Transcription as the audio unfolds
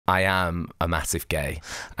I am a massive gay.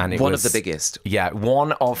 And One of the biggest. Yeah,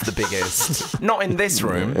 one of the biggest. Not in this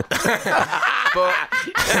room, but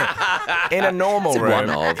in a normal room. One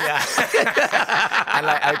of. And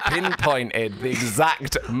like, I pinpointed the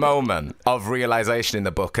exact moment of realization in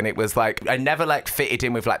the book, and it was like I never like fitted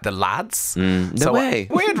in with like the lads. No way.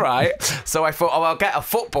 Weird, right? So I thought, oh, I'll get a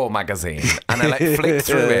football magazine, and I like flicked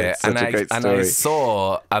through it, and I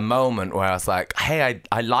saw a moment where I was like, hey,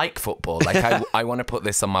 I like football. Like I want to put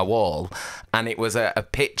this on my wall, and it was a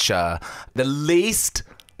picture, the least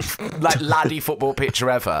like laddie football picture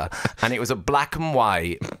ever, and it was a black and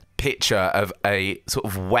white picture of a sort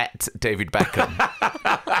of wet David Beckham.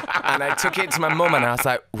 And I took it to my mum and I was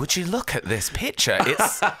like, would you look at this picture?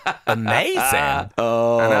 It's amazing.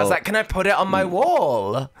 Oh. And I was like, can I put it on my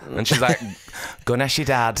wall? And she's like, goodness, your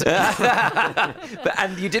dad.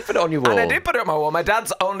 And you did put it on your wall. And I did put it on my wall. My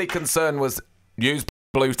dad's only concern was use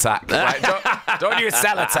blue tack. Like, don't use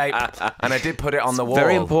sellotape. And I did put it on the wall.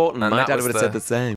 Very important. And My that dad was would have said the same.